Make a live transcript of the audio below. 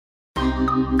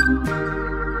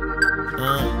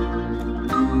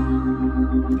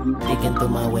Peeking through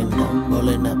my window,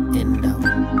 rolling up endo.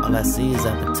 All I see is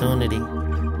opportunity.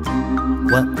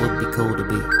 What would be cool to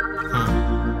be?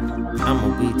 I'ma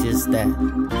be just that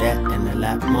and a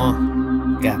lot more.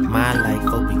 Got my life,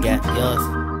 hope you got yours.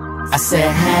 I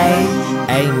said,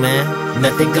 hey man,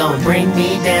 nothing gon' bring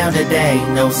me down today.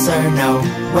 No sir, no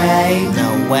way,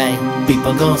 no way.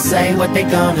 People gon' say what they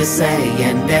gonna say,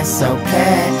 and that's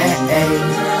okay.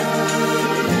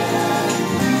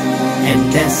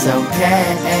 And that's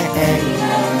okay.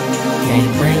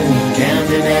 Can't bring me down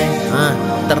today.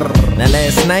 Now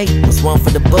last night was one for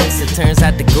the books. It turns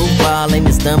out the goofball ain't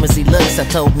as dumb as he looks. I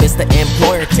told Mr.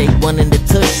 Employer, take one in the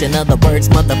tush. In other words,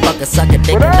 motherfucker, suck a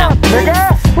dick and not move.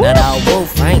 Not all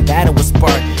wolf, I ain't got it with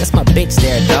spark. That's my bitch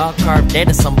there, dog, carved dead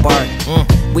in some bark.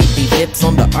 We be lips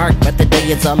on the arc, but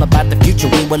today it's all about the future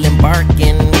we will embark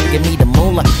in. Give me the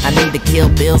moolah, I need to kill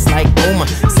bills like Uma.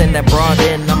 Send that broad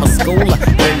in, I'm a schooler.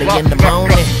 Early in the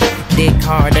morning, dig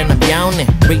hard and I'm yawning.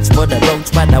 Reach for the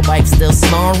roach, but the wife still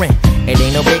snoring. It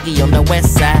ain't no biggie on the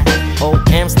west side. Old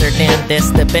Amsterdam, that's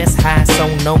the best high. So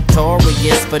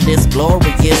notorious for this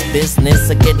glorious business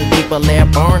of getting people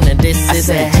airborne, and this is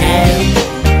a hey,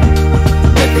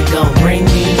 nothing gon' bring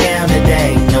me down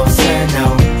today. No sir,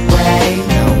 no way,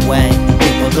 no way.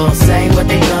 People gon' say what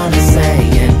they gonna say,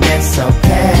 and that's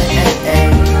okay.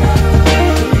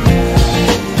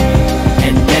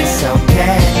 And that's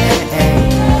okay.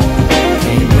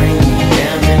 Can't bring me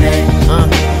down today.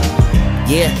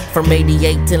 Yeah, from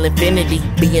 88 till infinity,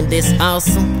 being this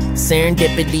awesome.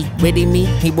 Serendipity, witty me,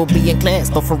 he will be in class,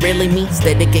 but for really me,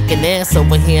 steady kicking ass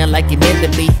over here like he meant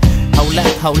to be.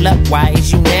 Hold up, why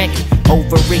is you nagging?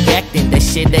 Overreacting, that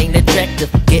shit ain't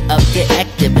attractive. Get up, get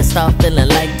active, and start feeling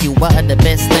like you are the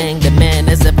best thing the man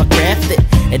has ever crafted.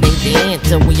 It ain't the end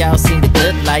till we all seen the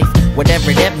good life.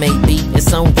 Whatever that may be,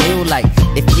 it's on you. Like,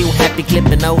 if you happy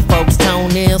clipping old folks'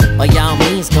 toenails, or y'all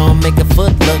means gonna make a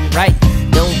foot look right.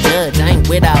 Don't judge, I ain't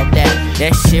without that.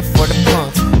 That shit for the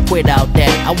punks, quit out that.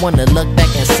 I wanna look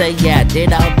back and say, yeah, I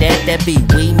did all that. That be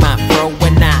we, my bro,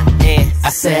 and I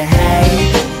said,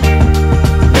 hey,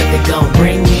 nothing gon'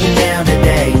 bring me down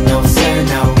today. No sir,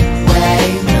 no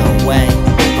way, no way.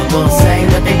 I'm gonna say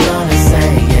what they gonna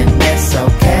say, and that's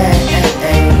okay.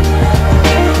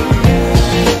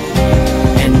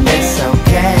 And that's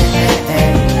okay.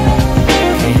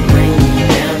 Can't bring me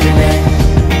down today.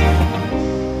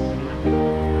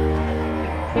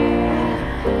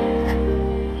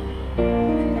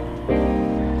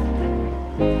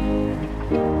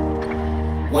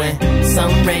 When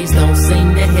some rays don't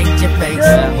seem to hit your face,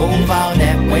 move all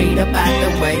that weight up out the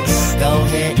waist. Go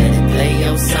ahead and play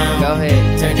your song. Go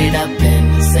ahead, turn it up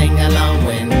and sing along.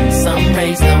 When some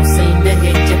rays don't seem to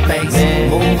hit your face,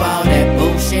 move all that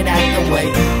bullshit out the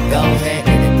way.